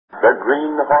The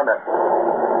Green Hornet.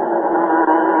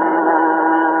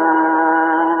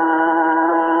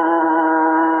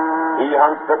 He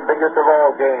hunts the biggest of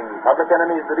all game, public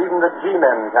enemies that even the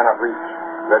G-men cannot reach.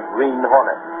 The Green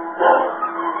Hornet.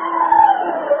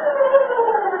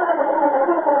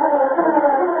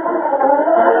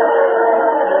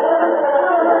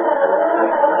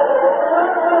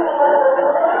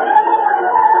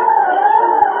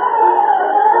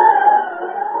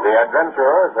 The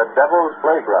Adventurer, The Devil's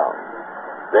Playground.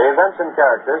 The events and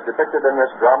characters depicted in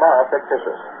this drama are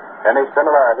fictitious. Any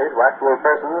similarity to actual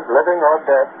persons, living or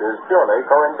dead, is purely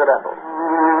coincidental.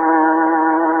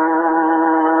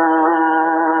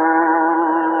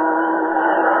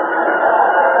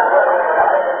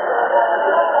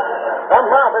 Some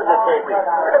mouth, isn't it, Casey?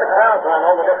 Look at the crowds around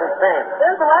all the different stands.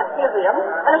 There's the Wax Museum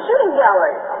and a shooting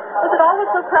gallery. Is it always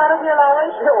so crowded here,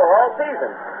 Lowry? Yeah, we're all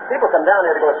season. People come down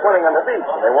here to go swimming on the beach,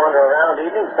 and they wander around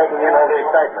evenings taking in all the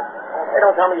excitement. Hey,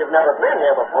 don't tell me you've never been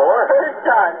here before. First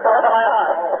time, cross my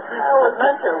heart. I always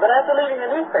meant to, but after leaving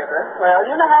the newspaper, well,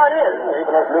 you know how it is.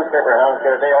 Even those newspaper hounds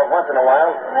get a day off once in a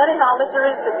while. Anyhow, Mr.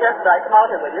 Reed suggested I come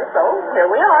out here with you, so here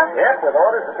we are. Yes, with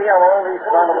orders to see how all these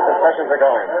carnival concessions are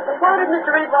going. Why did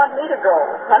Mr. Reed want me to go?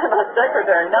 I'm a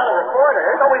secretary, not a reporter.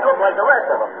 Don't we look like the rest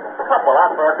of them? A couple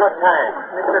out for a good time.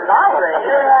 Mr. Lowry.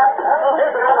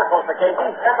 Here's the roller coaster, Casey.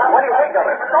 What do you think of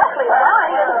it? It's awfully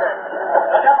high, isn't it?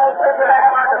 The devil's picture to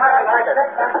have our like it.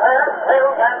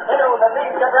 The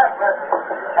lead director.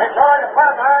 Enjoying the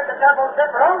fun ride, the devil's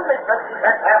dipper only 50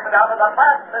 cents out of the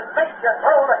fastest picture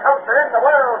roller coaster in the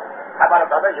world. How about it,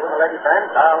 brother? You and the lady friend?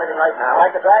 I'll leave him right now.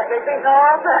 Like the drag, Casey? No,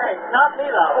 thanks. Not me,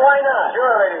 Lowry. Why not?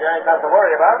 Sure, lady, there ain't nothing to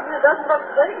worry about. It doesn't look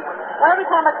safe. Well, every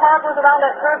time a car goes around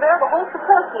that curve there, the whole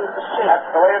support seems to shake. That's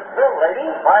the way it's built, lady.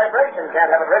 Vibration can't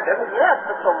have it rigid. Yes,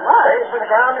 but so much. Safe for the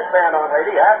ground you stand on,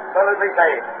 lady. Absolutely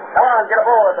safe. Come on, get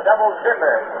aboard the Devil's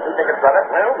Dipper. You think it's brother?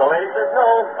 Well, the lady says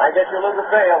no. I guess you'll lose the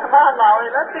sale. Come on, Lowry.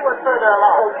 Let's see what's further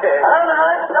along. Okay. All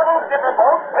right, the Devil's Dipper,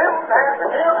 folks.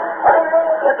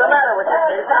 What's the matter with you,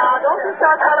 Casey? Now, don't you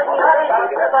start telling me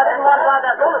because I didn't want to ride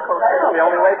that roller coaster. Well, the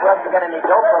only way for us to get any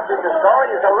dope for a future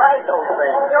story is to ride those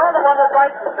things. You're the one that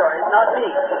writes the stories, not me.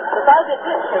 Besides, it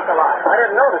did shake a lot. I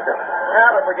didn't notice it.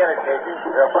 Now, but forget it, Casey.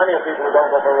 There are plenty of people who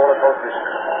don't go for roller coasters.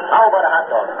 How about a hot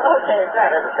dog? Okay,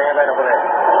 thanks. There's a stand right over there.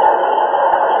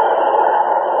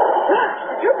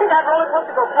 Did you see that roller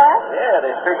coaster go past? Yeah,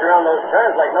 they streak around those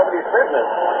turns like nobody's business.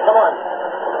 Come on.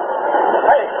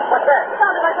 Hey, what's that? It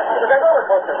sounded like It was that roller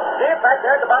coaster. See it back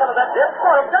there at the bottom of that dip?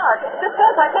 Oh, it's dark. This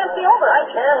fence, I can't see over. I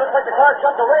can. Looks like the car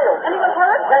jumped the rails. Anyone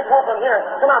hurt? Can't tell from here.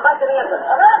 Come on, back to the entrance.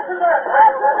 It's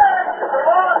a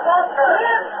roller coaster.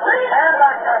 Stand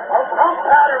back there, folks. Don't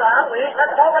crowd around. We ain't got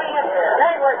nobody in here.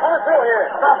 Gangway, coming through here.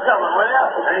 Stop someone, will you?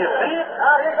 Do you see it?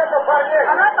 Out here, get so far here.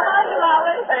 I'm right behind you,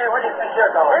 Lowry. Hey, where do you think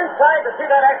you're going? Inside to see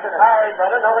that accident. Sorry,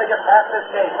 brother. Nobody gets past this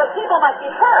gate. But people might be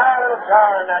hurt. A little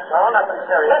jarring, that's all. Nothing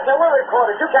serious. Listen, we're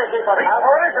reporters. You can't keep us out.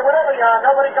 Reporters or whatever you are.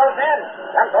 Nobody goes in.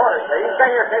 That's orders, see? Stay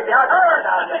here, Casey. I'll turn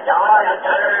down.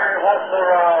 What's the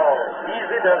row?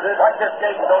 Easy does it. Watch this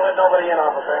gate and don't let nobody in,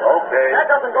 officer. Okay. That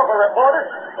doesn't go for reporters.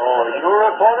 Oh, you a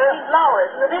reporter? He's Lowry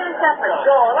from the Daily Sentinel.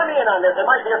 Sure, let me in on this. It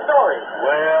might be a story.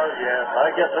 Well, yes, I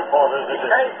guess reporters He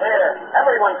stays here.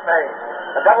 Everyone stays.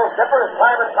 The Devil's Dipper is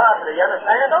private property, you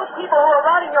understand? Those people who are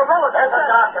riding your roller There's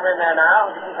coaster. a doctor in there now.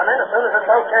 You can come in as soon as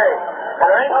it's okay. But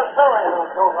there ain't no story in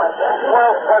those schools like that.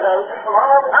 Well, for those people,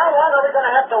 how long are we going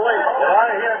to have to wait? Well,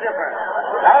 I hear different.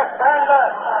 Now, stand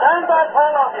back. Stand back,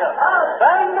 all of you.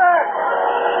 Stand back.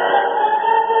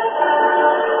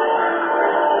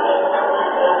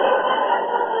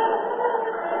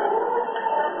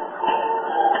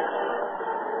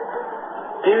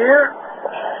 Dear,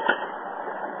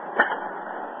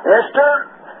 Esther,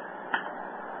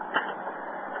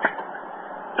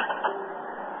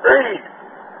 Reed.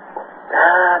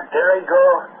 There I go.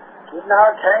 Getting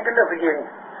all tangled up again.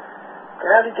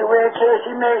 Got it the way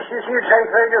Casey makes this here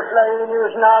typewriter flying and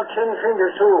using all 10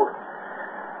 fingers too.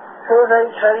 So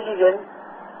right side again.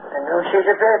 A new sheet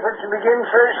of paper to begin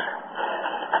first.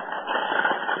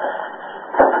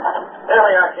 There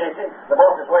we are, Casey. The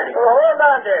boss is waiting. Oh, hold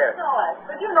on there. No,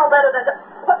 but you know better than to...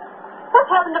 What's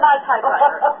happened to my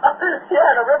typewriter? Yeah,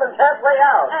 the ribbon's halfway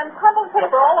out. And crumpled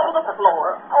paper all over the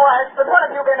floor. Oh, Ashford, what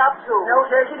have you been up to? No,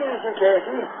 take it easy,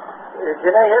 Casey.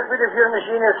 Can I help it if your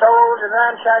machine is so old and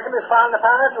ramshackle is falling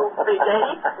apart? Big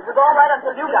Dave. It was all right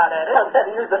until you got at it. I'll have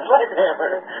to use the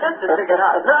sledgehammer. Just to pick it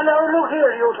up. No, look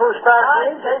here, you two I'd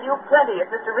sparklings. tell you plenty if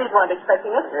Mr. Reed weren't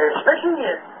expecting it. Expecting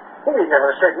it. He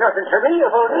never said nothing to me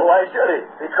about it. Why should he?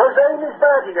 Because I'm his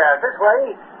bodyguard, that's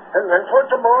why. And for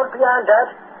the more beyond that,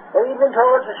 I've been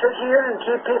told to sit here and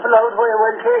keep people out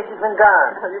while Casey's been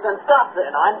gone. You can stop then.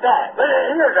 I'm back. Well,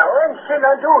 here now, I'm still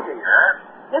on duty. Yes?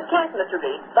 This case, Mr.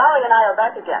 Reed. Valerie and I are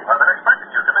back again. I've been expecting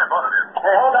you. Come in, both of you.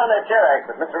 Hey, hold on that chair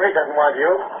exit. Mr. Reed doesn't want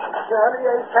you. Johnny,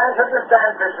 I can't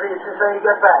understand this reason when you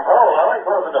get back. Oh, well, I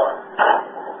close the door.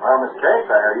 Well, Miss Case,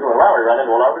 I heard you and Lowry ran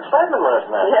into a lot of excitement last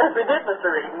night. Yes, we did, Mr.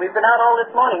 Reed. We've been out all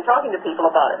this morning talking to people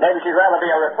about it. Maybe she'd rather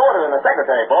be a reporter than a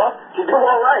secretary, boss. She'd do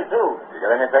all right, too. You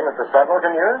got anything that the Sentinel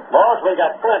can use? Boss, we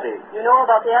got plenty. You know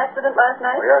about the accident last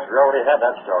night? Oh, yes, we already had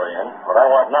that story in. What I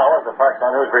want now is the facts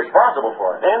on who's responsible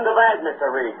for it. In the bag,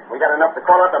 Mr. Reed. We got enough to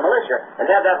call out the militia and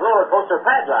have that roller coaster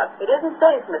padlocked. It isn't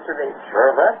safe, Mr. Reed. Sure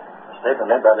of that? The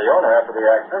statement made by the owner after the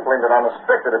accident blamed it on the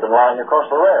stick that had been lying across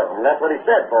the rail. And that's what he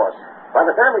said, boss. By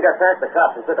the time we got past the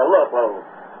cops and took a look, well,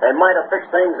 they might have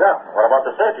fixed things up. What about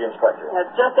the safety inspector?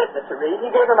 That's just it, Mr. Reed. He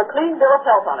gave him a clean bill of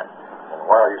health on it. And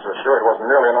why are you so sure it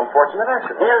wasn't merely an unfortunate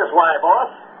accident? Here's why,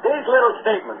 boss. These little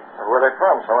statements. And where they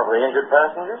from? Some of the injured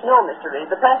passengers? No, Mr.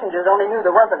 Reed. The passengers only knew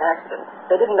there was an accident.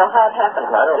 They didn't know how it happened.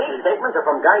 I don't These see... statements are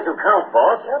from guys who count,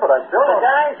 boss. Yeah, but I still The don't...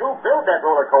 guys who built that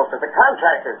roller coaster, the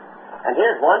contractors. And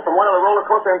here's one from one of the roller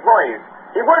coaster employees.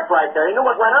 He worked right there. He knew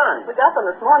what went on. We got them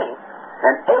this morning.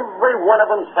 And every one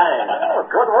of them sang. Oh,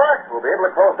 good work. We'll be able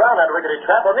to close down that rickety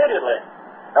trap immediately.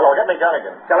 Hello, get me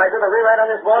Gunnigan. Shall I do the rewrite on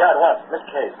this, boss? Yeah, at once. Miss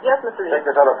Case. Yes, Mr. Reed. Take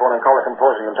this other phone and call the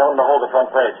composer and tell him to hold the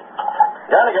front page.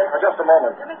 Gunnigan, for just a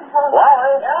moment. Give me some phone.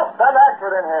 Lowry, send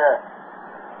Axford in here.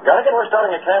 Gunnigan, we're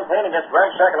starting a campaign against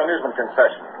ramshackle amusement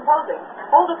concession. Composing.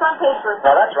 Hold the front page for a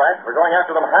No, that's right. We're going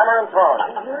after them hammer and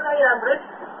tongs. Here I am, Rich.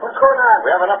 What's going on?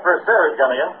 We have enough for a series,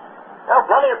 Gunnigan. Oh,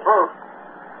 plenty of proof.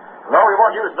 No, we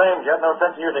won't use names yet. No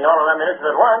sense in using all our ammunition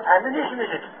at once. Ammunition,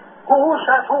 is it? Who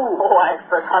shot who? Oh,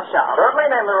 Axford, hush up. Certainly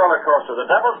name the roller coaster. The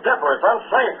Devil's Dipper. It's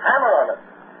unsafe. Hammer on it.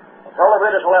 Tell the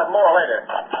readers we'll have more later.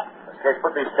 Miss Case,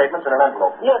 put these statements in an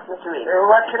envelope. Yes, Mr. Reed.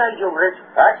 What can I do, Rich?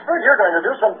 Axford, you're going to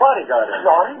do some bodyguarding.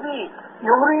 Sorry, me.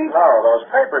 You read? No, those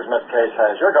papers Miss Case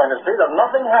has. You're going to see that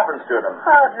nothing happens to them.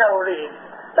 Oh, no, Reed.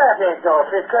 That ain't no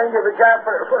fit kind of a job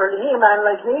for a he-man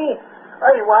like me.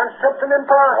 I want something Well,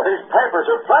 important. these papers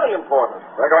are plenty important.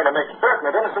 They're going to make certain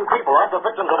that innocent people aren't the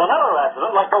victims of another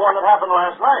accident like the one that happened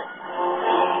last night.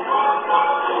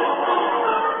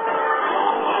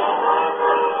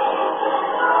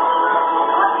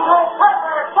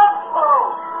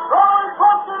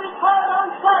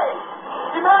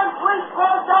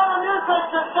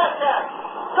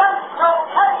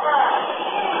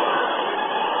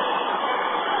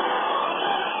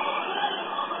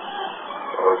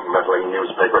 Those meddling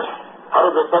newspapers. How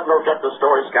did the Sentinel get the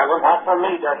story, Scanlon? Not from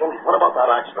me, Durkin. What about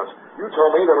that accident? You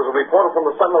told me there was a reporter from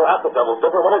the Sentinel at the Devil's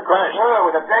Dipper when it crashed. Sure,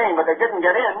 with a dame, but they didn't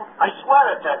get in. I swear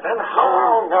it, Durkin.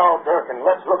 Oh, no, Durkin.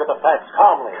 Let's look at the facts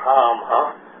calmly. Calm, huh?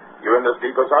 You're in this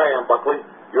deep as I am, Buckley.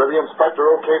 You're the inspector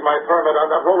who okayed my permit on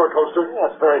that roller coaster.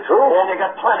 That's very true. And you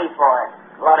got plenty for it.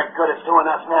 A lot of good it's doing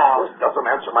us now. This doesn't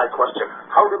answer my question.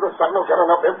 How did the Sentinel get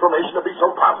enough information to be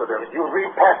so positive? If you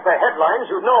read past the headlines,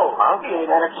 you'd know, huh? You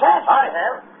ain't had a chance. I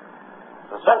have.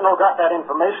 The Sentinel got that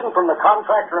information from the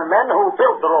contractor and men who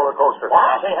built the roller coaster.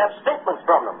 What? They have statements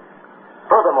from them.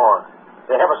 Furthermore,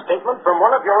 they have a statement from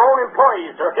one of your own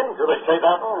employees, Durkin. Do they say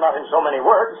that? Oh, not in so many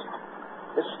words.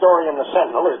 This story in the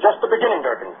Sentinel is just the beginning,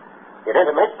 Durkin. It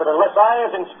intimates that unless I,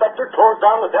 as inspector, close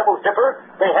down the Devil's Dipper,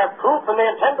 they have proof and they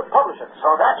intend to publish it. So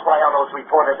that's why all those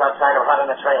reporters outside are hot on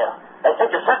the trail. They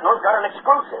think the Sentinel's got an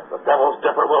exclusive. The Devil's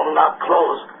Dipper will not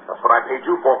close. That's what I paid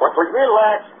you for, Buckley.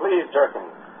 Relax, please, Durkin.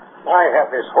 I have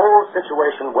this whole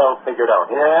situation well figured out.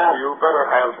 Yeah? You better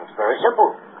have. It's very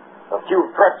simple. A few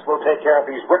threats will take care of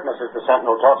these witnesses the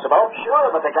Sentinel talks about. Sure,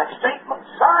 but they got statements,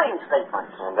 signed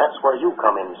statements. And that's where you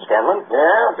come in, Scanlon.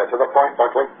 Yeah? Get to the point,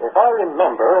 Buckley. If I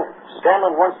remember,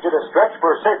 Scanlon once did a stretch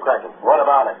for safecracking. What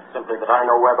about it? Simply that I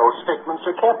know where those statements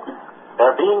are kept.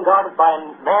 They're being guarded by a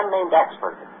man named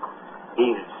Axford.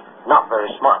 He's not very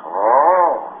smart.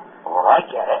 Oh, I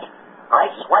get it. I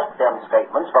swiped them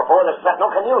statements before the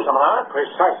Sentinel can use them, huh?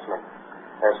 Precisely.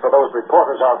 As for those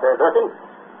reporters out there, Durkin,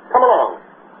 come along.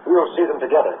 We'll see them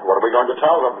together. What are we going to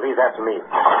tell them? Leave that to me.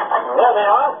 There they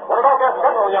are. What about that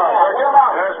Sentinel yard? Get them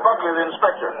out. There's Buckley, the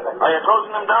inspector. Are you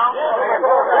closing them down?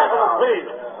 Please.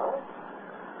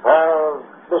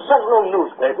 The Sentinel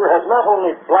newspaper has not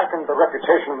only blackened the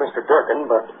reputation of Mr. Durkin,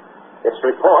 but its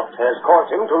report has caused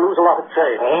him to lose a lot of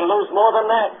trade. He'll lose more than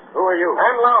that. Who are you?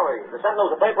 I'm Lowry. The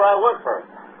Sentinel's a paper I work for.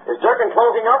 Is Durkin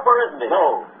closing up or isn't he?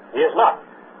 No, he is not.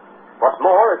 What's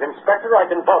more, as inspector, I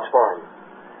can vouch for him.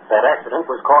 That accident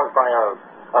was caused by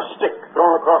a stick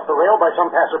thrown across the rail by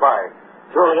some passerby.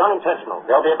 Purely unintentional.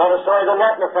 There'll be a better story than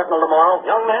that in the Sentinel tomorrow.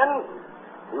 Young man,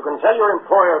 you can tell your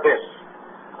employer this.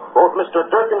 Both Mr.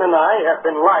 Durkin and I have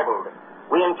been libeled.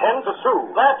 We intend to sue.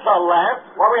 That's a laugh.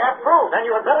 Well, we have proof, and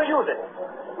you had better use it.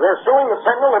 We're suing the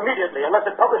Sentinel immediately unless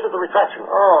it publishes the retraction.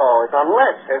 Oh, it's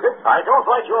unless, is it? I don't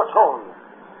like your tone.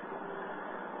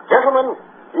 Gentlemen,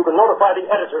 you can notify the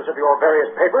editors of your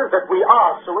various papers that we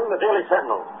are suing the Daily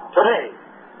Sentinel. Today,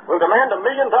 we'll demand $1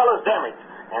 million damage.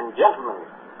 And gentlemen,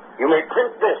 you may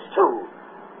print this, too.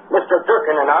 Mr.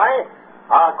 Durkin and I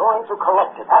are going to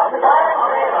collect it.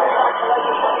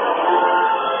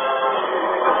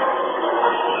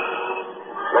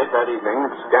 Late that evening,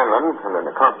 Scanlon and an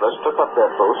accomplice took up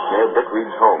their post near Dick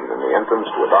Reed's home in the entrance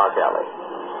to a dark alley.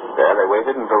 There they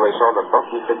waited until they saw the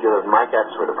bulky figure of Mike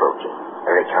Axford approaching.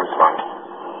 Here he comes, Monk.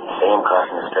 See him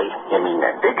crossing the street? You mean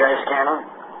that big guy, Scanlon?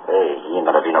 Hey, he ain't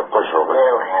gonna be no pushover.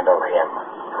 We'll handle him.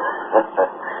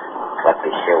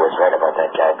 Buckley sure was right about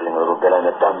that guy being a little bit on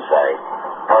the dumb side.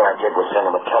 All I did was send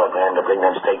him a telegram to bring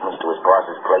them statements to his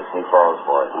boss's place, and he falls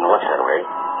for it. And what's that way?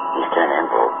 He's turning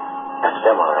info. That's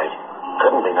them, all right.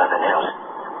 Couldn't be nothing else.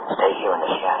 Stay here in the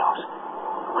shadows.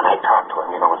 When I talk to him,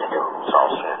 you know what to do. It's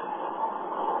all set.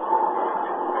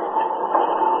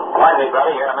 Why, big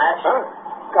brother, you're a match, sir?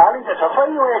 Darling, that's a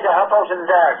funny way to hop out in the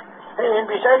dark. And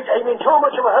besides, I'm in too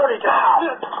much of a hurry to...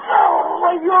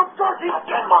 Why, you're dirty.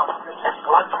 Again, Mom. Let's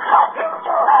go out the car.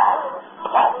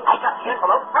 I got the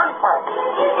envelope. Run for it.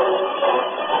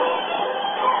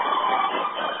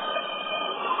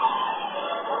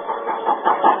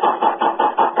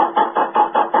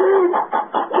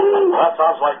 That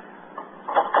sounds like...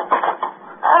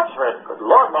 Axford. Good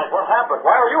Lord, Mike, what happened?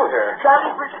 Why are you here?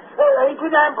 Charlie, I've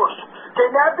been ambushed. They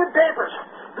nabbed the papers.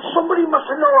 Somebody must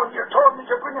have known you told me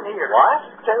to bring them here. What?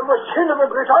 There was 10 of them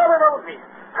writ all around me.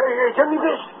 Tell me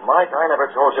this. Mike, I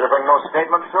never told you to bring no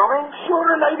statements to me.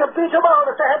 Sure, and I'd have beat them all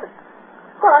if they had.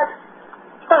 What?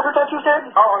 That's what you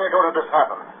said? How long ago did this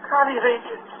happen? Connie,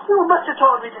 you must have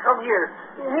told me to come here.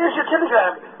 Here's your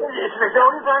telegram. It's the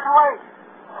only right away.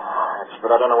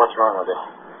 But I don't know what's wrong with you.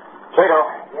 Cato.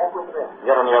 Yes, Mr.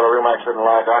 Get in the other room, Axford, and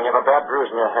lie down. You have a bad bruise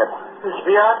in your head. It's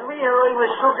beyond me how I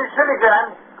was through this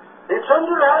telegram. It's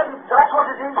under hand. That's what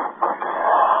it is.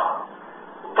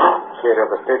 Cato,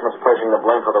 the statements placing the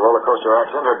blame for the roller coaster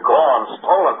accident are gone,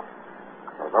 stolen.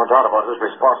 There's no doubt about who's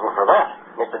responsible for that.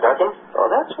 Mr. Durkin? Oh,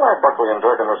 that's why Buckley and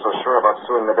Durkin were so sure about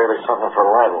suing the Daily Sentinel for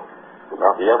libel.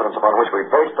 Without the evidence upon which we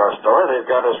based our story, they've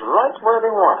got us right where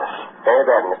they want us. Very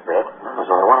bad, Mr. Brett.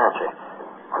 There's only one answer.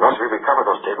 Unless we recover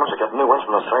those statements or get new ones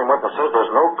from the same witnesses,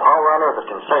 there's no power on earth that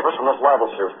can save us from this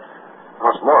libel suit.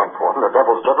 What's more important, the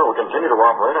Devil's Dipper will continue to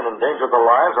operate and endanger the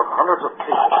lives of hundreds of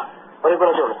people. What are you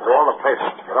going to do, Mr. All the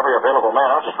papers. Get every available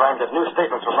man out to try and get new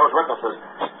statements from those witnesses.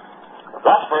 If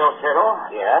that fails,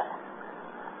 Cato... Yes?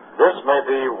 This may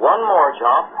be one more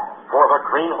job for the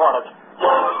Green Hornet.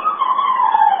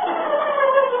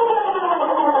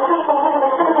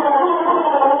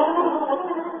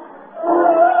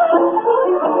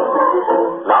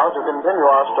 Now to continue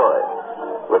our story.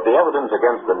 With the evidence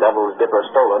against the Devil's Dipper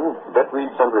stolen, Dick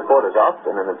Reed sent reporters out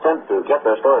in an attempt to get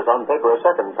their stories on paper a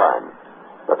second time.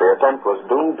 But the attempt was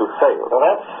doomed to fail. So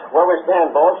that's where we stand,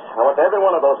 boss. I went to every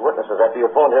one of those witnesses after you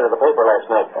phoned here to the paper last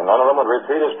night. And none of them would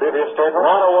repeat his previous statement?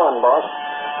 Not a one, boss.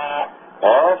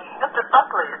 Yes? Mr.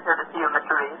 Buckley is here to see you,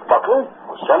 Mr. Reed. Buckley?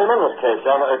 Well, send him in this case.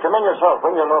 Come in yourself.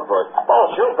 Bring your notebook. Oh,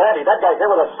 sure, Daddy. That guy here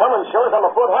with a summons shows I'm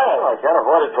a foot high. Oh, I can't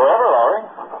avoid it forever, Lowry.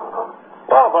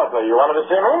 Well, Buckley, you wanted to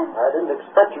see me? I didn't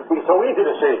expect you'd be so easy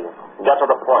to see. Get to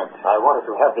the point. I wanted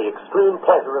to have the extreme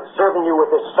pleasure of serving you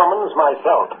with this summons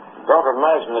myself. Don't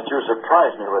imagine that you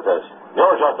surprised me with this.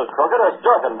 You're just as crooked as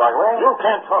Durkin, Buckley. You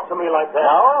can't talk to me like that.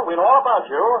 No, we know all about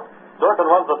you. Durkin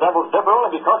runs the Devil's Dipper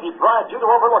only because he bribed you to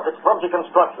overlook its clumsy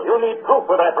construction. You need proof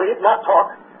for that, Reed, not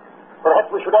talk.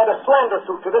 Perhaps we should add a slander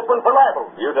suit to this one for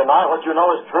libel. You deny what you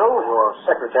know is true? Your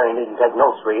secretary needn't take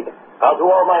notes, Reed. I'll do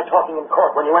all my talking in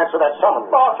court when you answer that summons.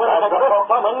 Boss, I got a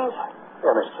summons.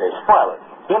 Here, Miss Case, file it.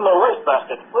 In the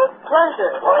wastebasket. With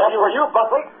pleasure. Well, you,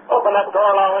 Buckley. Open that door,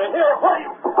 Lowry. Here, what are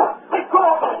you? Let go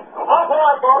of me. I'll go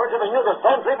out, boss. We're giving you the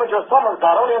same treatment your summons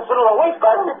got, only instead of the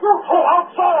wastebasket. You go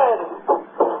outside.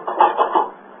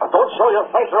 Don't show your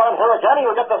face around here again,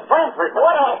 or you'll get the same treatment.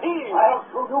 What a heave! I'll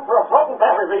sue you for assault and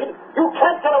battery, Reed. You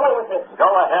can't get away with this. Go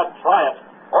ahead, try it.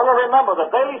 Only remember, the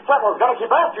Daily Sentinel's going to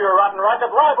keep after your rotten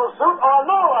racket, libel suit or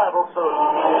no libel suit.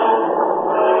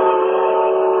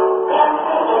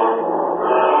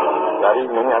 That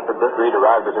evening, after Dick Reed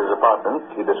arrived at his apartment,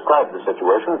 he described the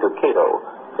situation to Cato,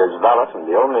 his valet and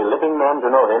the only living man to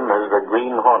know him as the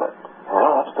Green Hornet.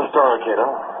 Well, that's the story, Cato.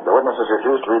 The witnesses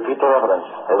refused to repeat their evidence.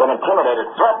 They've been intimidated,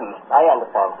 threatened. I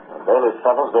understand. The Daily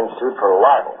Sentinel's being sued for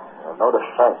libel. There's no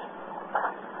defense.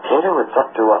 Cato, it's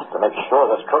up to us to make sure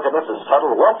this crookedness is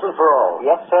settled once and for all.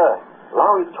 Yes, sir.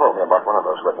 Lowry told me about one of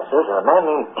those witnesses, a man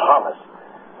named Thomas.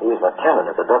 He's a tenant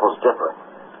at the Devil's Dipper.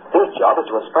 His job is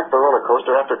to inspect the roller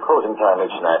coaster after closing time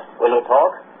each night. Will he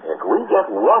talk? If we get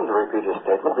one to repeat his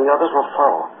statement, the others will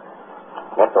follow.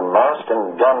 Get the mask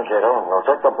and gun, Cato. We'll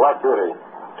take the Black Beauty.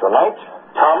 Tonight,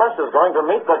 Thomas is going to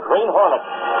meet the Green Hornet.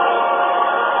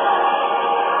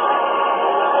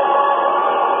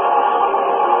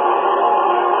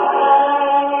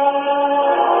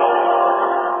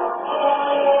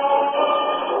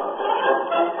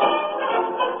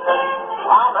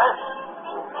 Thomas?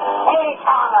 Hey,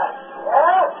 Thomas!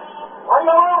 Yes? What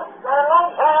do you want, Scanlon?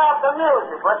 Turn off the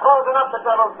music. We're closing up the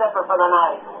Devil's Dipper for the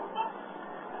night.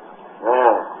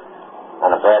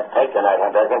 Not a bad take tonight,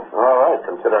 huh, Durkin? All right,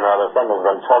 considering how the Sentinel's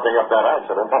been talking up that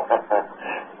accident.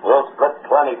 We'll split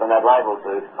plenty from that libel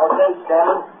suit. Okay,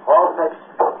 Scanlon. All fixed.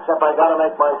 Except I gotta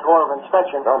make my tour of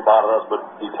inspection. Don't bother us with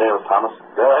details, Thomas.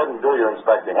 Go ahead and do your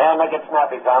inspecting. Yeah, make it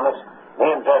snappy, Thomas. Me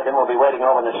and Durkin will be waiting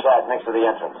over in the shack next to the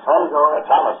entrance. I'm going.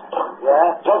 Thomas.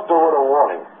 Yeah? Just a word of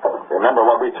warning. Remember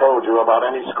what we told you about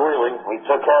any squealing? We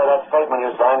took care of that statement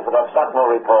you signed for that Sentinel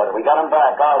reporter. We got him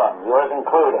back, all of them, yours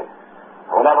included.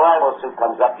 Whenever libel suit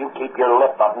comes up, you keep your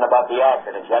lip button about the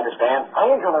accident, you understand?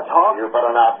 I ain't gonna talk. You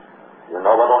better not. You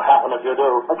know what'll happen if you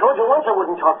do. I told you once I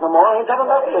wouldn't talk no more. I ain't got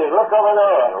enough. Hey, look over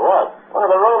there. What? One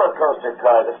of the roller coaster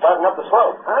cars. It's starting up the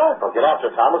slope. Huh? Well, get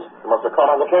after it, Thomas. You must have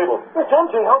caught on the cable. It's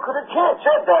empty. How could it catch?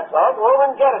 Said that's all. Go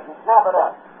over and get it and snap it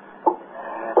up.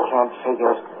 I can't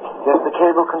figure it. Guess the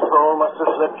cable control must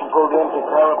have slipped and pulled the empty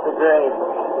car up the grade.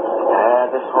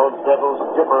 This whole Devil's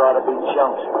Dipper ought to be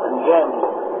junked.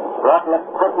 Condemned. Rotten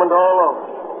equipment all over.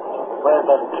 Where's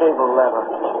that cable lever?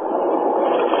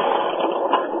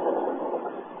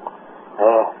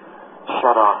 There.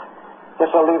 Shut off.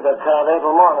 Guess I'll leave that car there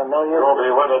till morning, no use. You'll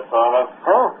be with it, Thomas.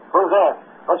 Huh? Who's that?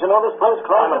 Don't you know this place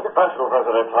I'm a closed? special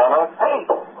visitor, Thomas. Hey,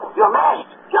 you're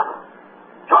masked. You're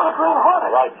the Green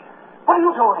Hornet. Right. What are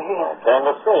you doing here? Came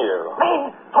to see you.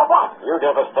 Me? For what? You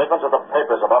gave a statement to the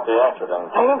papers about the accident.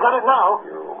 I ain't got it now.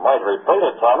 You might repeat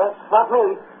it, Thomas. Not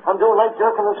me. I'm doing like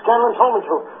Durkin and Scanlon told me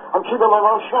to. I'm keeping my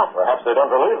mouth shut. Perhaps they don't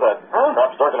believe that. Huh?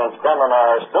 Perhaps Durkin and Scanlon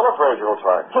are still afraid you'll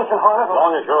talk. Listen, Hornet. As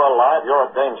long as you're alive, you're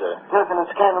a danger. Durkin and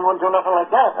Scanlon wouldn't do nothing like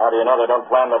that. How do you know they don't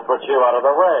plan to put you out of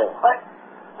the way?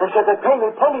 They said they'd pay me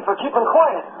plenty for keeping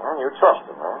quiet. Well, you trust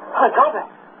them, huh? I got it.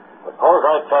 Suppose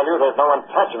I tell you there's no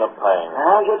intention of paying.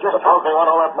 You just... Suppose they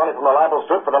want all that money from the libel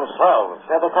suit for themselves.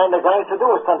 They're the kind of guys to do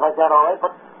a stunt like that, all right,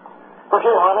 but... Look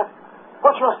here, Hornet.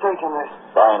 What's your stake in this?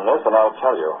 Sign this and I'll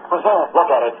tell you. What's that? Look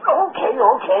at it.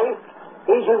 Okay.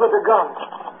 Easy with the gun.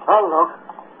 I'll look.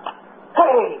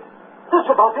 Hey! This is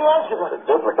about the accident. It's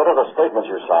a duplicate of the statement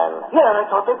you signed. Yeah, I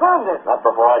thought they burned it. Not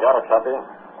before I got a copy.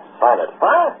 Sign it.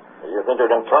 Huh? Do you think you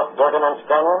can trust Durkin and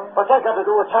Scanlon? What's that got to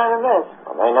do with signing this?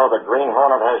 When they know the Green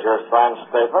Hornet has your signed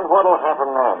statement, what'll happen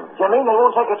then? You mean they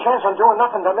won't take a chance on doing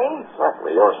nothing to me?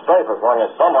 Exactly. You're safe as long as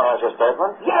someone has your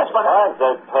statement. Yes, but... Besides,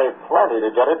 they'd pay plenty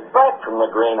to get it back from the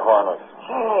Green Hornet.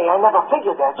 Hey, I never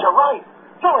figured that. You're right.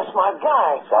 You're a smart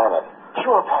guy. Sign it.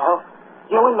 Sure, pal.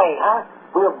 You and me, huh?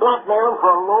 We'll blackmail him for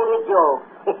a load of dough.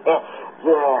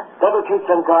 Yeah, that'll teach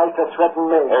them guys to threaten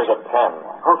me. Here's a pen.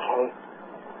 Okay.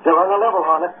 You're on the level,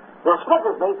 Hornet. You'll split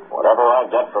with me. Whatever I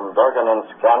get from Durkin and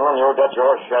Scanlon, you'll get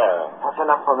your share. That's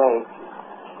enough for me.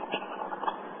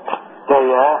 There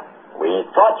you are. We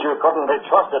thought you couldn't be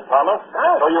trusted, Thomas.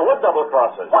 Huh? So you would double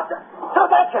cross us. What the... So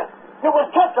that's it. You was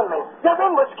testing me. You're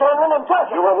in with Scanlon and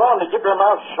Durkin. You were warned to keep your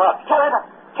mouth shut. Tear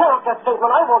up that statement.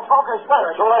 I won't talk or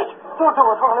swear. Too late. Don't do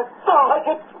it, Hornet. Don't like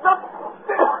it.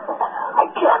 I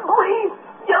can't breathe.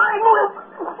 You're in with...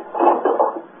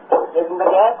 Isn't the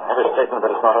gas? Every statement, but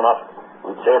it's not enough.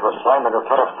 We'd say it was signed under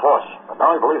threat of force. But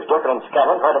now he believes Durkin and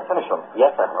Scanlon tried to finish him.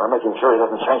 Yes, sir. We're making sure he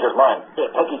doesn't change his mind. Here,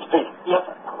 take each feet. Yes,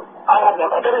 sir. I have your...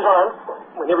 Get his arm.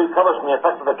 When he recovers from the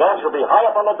effects of the gas, he'll be high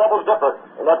up on the Devil's Dipper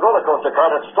in that roller coaster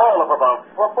car that's stalled up above.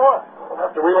 What for?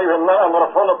 After we leave him now, I'm going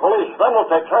to phone the police. Then we'll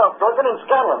take care of Durkin and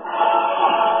Scanlon.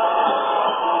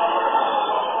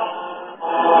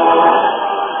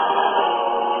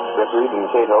 Reed and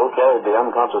Cato carried the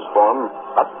unconscious form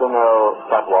up the narrow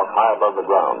catwalk high above the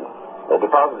ground. They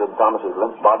deposited Thomas's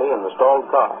limp body in the stalled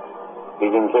car.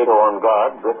 Leaving Cato on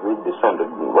guard, Britt Reed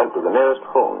descended and went to the nearest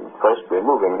phone, first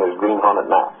removing his Green Hornet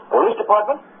mask. Police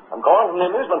department? I'm calling from the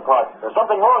amusement park. There's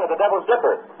something wrong at the Devil's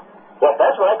Dipper. Yes,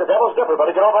 that's right, the Devil's Dipper.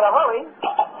 Better get over in a hurry.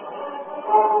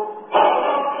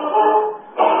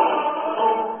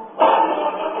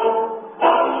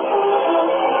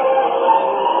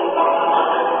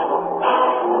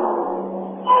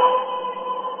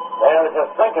 There's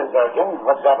a reckon, Durkin.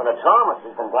 What's happened to Thomas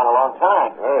has been gone a long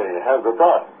time. Hey, he has the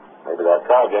thought. Maybe that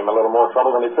car gave him a little more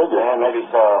trouble than he figured. Yeah, maybe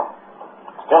so.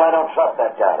 Still, I don't trust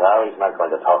that guy. Well, he's not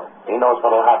going to talk. He knows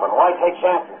what'll happen. Why take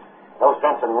chances? No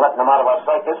sense in letting him out of our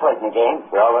sight this late in the game.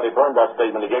 We already burned that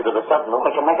statement he gave to the Sentinel.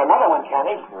 We can make another one, can't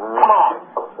he? Come on.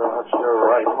 Perhaps you're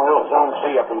right. We'll soon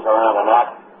see if he's around or not.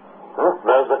 Huh?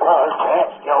 There's the car. Yeah,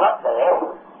 it's still up there.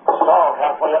 Stalled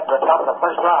halfway up to the top of the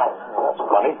first rise. That's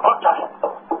funny. Look, Justin.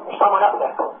 There's someone up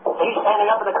there. See, standing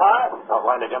up in the car?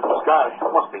 Outlined against the sky.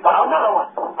 Must be. Oh, another one.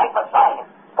 Right beside him.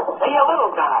 See, a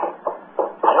little guy.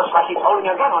 It looks like he's holding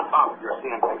a gun on top. You're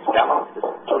seeing things, Scanlon.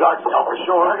 It's too dark to tell for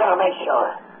sure. We're going to make sure.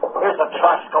 Here's the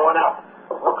truss going up.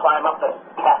 We'll climb up the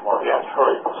catwalk. Yes,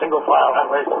 hurry. Single file. That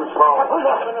way's too slow. Who's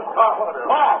that? Get in this car.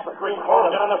 Yes. The green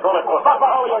Hornet. Get in this roller coaster. Stop,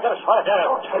 Howell. You'll get a shot again.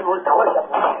 Okay, we're going up.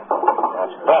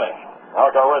 That's plenty. I'll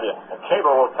go with you. The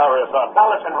cable will carry us up. Now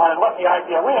listen, Hornet, what's the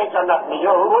idea? We ain't done nothing to you.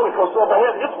 The roller coaster up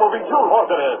ahead, it's moving too. Of course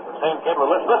it is. The same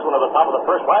cable lifts this one to the top of the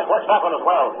first rise. Watch that one as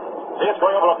well. See, it's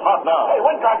going over the top now. Hey,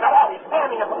 one guy got out. He's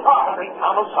standing at the top.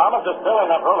 Thomas is still in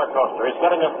that roller coaster. He's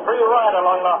getting a free ride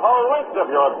along the whole length of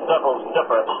your devil's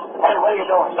dipper. Hey, what are you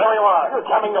doing? There you are. You're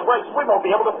jamming the brakes. We won't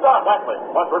be able to stop. Exactly.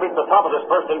 Once we reach the top of this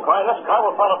first incline, this car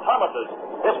will follow Thomas's.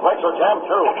 His brakes are jammed,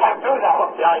 too. You can't do that.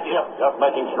 What's the idea? Just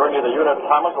making sure neither you nor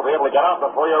Thomas will be able to get out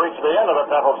before you reach the end of the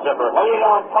devil's dipper. What are you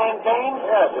doing, playing games?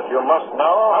 Yes, if you must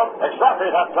know. Exactly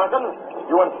that, Duncan.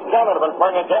 You and Scanlon have been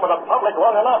playing a game with the public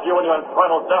long enough, you and your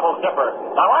infernal devil's dipper.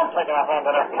 Now I'm taking a hand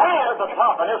in it. Here's the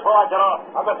top, and here's where I get off.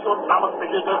 I'll let you and Thomas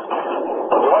begin this.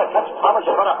 If you want to catch Thomas,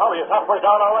 you better hurry. He's halfway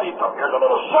down already. So here's a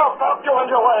little shove. Now you on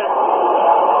your way.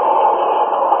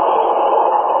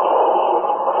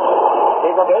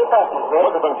 These are very fast, Miss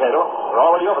Look at them, Cato. They're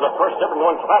already over the first dip and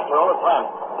going faster all the time.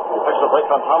 You fix the brakes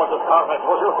on Thomas's car, as I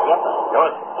told you? Yep.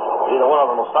 Good. Either one of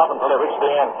them will stop until they reach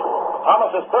the end.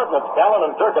 Thomas is certain that Scanlon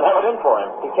and Durkin have it in for him.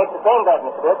 He takes the same back,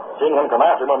 Mr. Dick. Seeing him come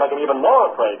after him will make him even more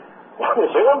afraid. You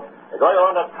see them? They're going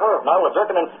around that curve now with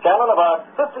Durkin and Scanlon about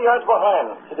 50 yards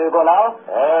behind. Should we go now?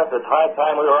 Yes, it's high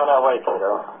time we were on our way,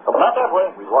 Cato. But not that way.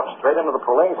 We walked straight into the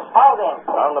police. How then?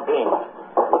 Down the beam.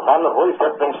 By the time the police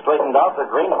get things straightened out, the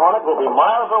Green Hornet will be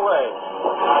miles away.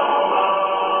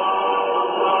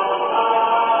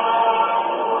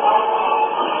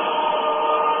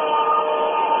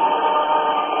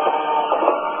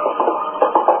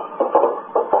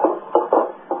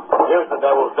 Here's the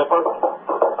devil's dipper.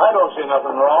 I don't see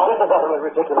nothing wrong. This is utterly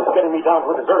ridiculous, getting me down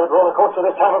to a deserted roller coaster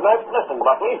this time of night. Listen,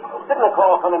 Buckley, didn't a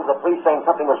call come into the police saying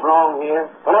something was wrong here?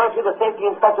 And aren't you the safety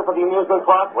inspector for the amusement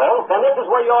park? Well, then this is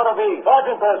where you ought to be.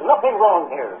 Sergeant, there's nothing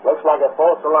wrong here. Looks like a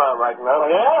false alarm right now.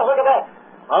 Yeah, look at that.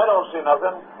 I don't see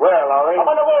nothing. Where, Lowry? Up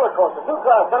on the roller coaster, two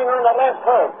cars coming around that last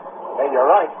curve. Hey, you're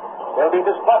right. They'll be at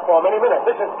this platform any minute.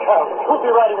 This is Cal. Who'll be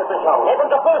riding at this hour? Open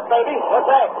to first, baby. What's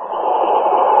that?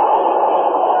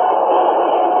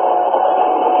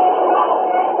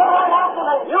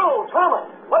 You, Thomas.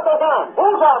 What goes on?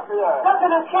 Who's out there?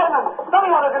 Durkin and Scanlon. Let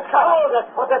me out of this car. Hold it.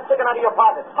 What's that sticking out of your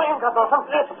pocket? Handcuffs or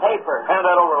something? This paper. Hand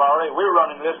that over, Lowry. We're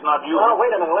running this, not you. Oh,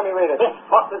 wait a minute. Let me read it. This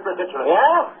fuss is ridiculous.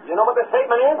 Yeah? You know what the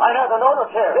statement is? I neither know nor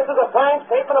care. This is a signed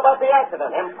statement about the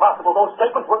accident. Impossible. Those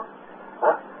statements were...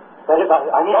 Huh? That is,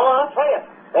 I mean... Go on, say it.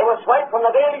 They were swiped from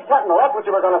the Daily Sentinel. That's what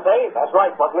you were going to say. That's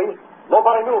right, Buckley.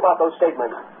 Nobody knew about those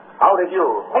statements. How did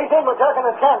you? He's in with Durkin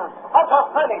and Scanlon. I'll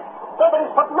talk plenty.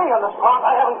 Nobody's put me on the spot.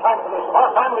 I haven't time for this.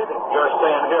 Boss, I'm leaving. You're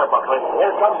staying here, Buckley.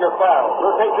 Here comes your pal.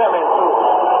 We'll take them in, too.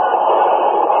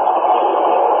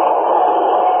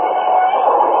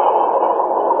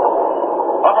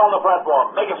 Up on the platform.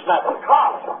 Make it snappy.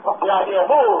 Cops. What's the idea?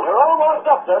 Move. You're almost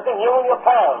up, Durkin. You and your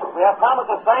pals. We have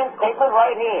Thomas's signed statement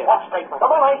right here. What statement? The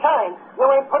one I signed. You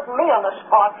ain't putting me on the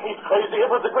spot. He's crazy. It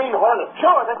was the Green Hornet.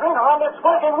 Sure, the Green Hornet's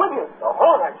working with you. The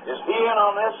Hornet? Is he in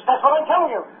on this? That's what I'm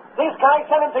telling you. These guys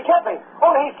sent him to get me.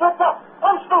 Only he slipped up.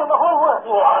 I'm still in the whole work.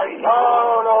 Why?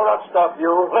 No, not stop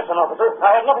you. Listen, officer,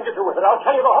 I have nothing to do with it. I'll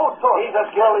tell you the whole story. He's as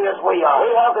guilty as we are.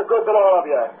 We have the goods and all of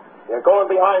you. You're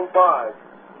going behind bars.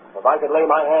 If I could lay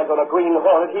my hands on a Green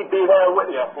Hornet, he'd be there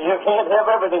with you. You can't have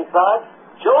everything, Sarge.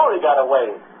 Sure, he got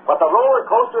away. But the roller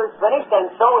coaster is finished,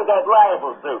 and so is that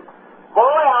liable suit.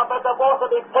 Boy, I'll bet the boss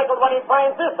will be tickled when he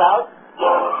finds this out.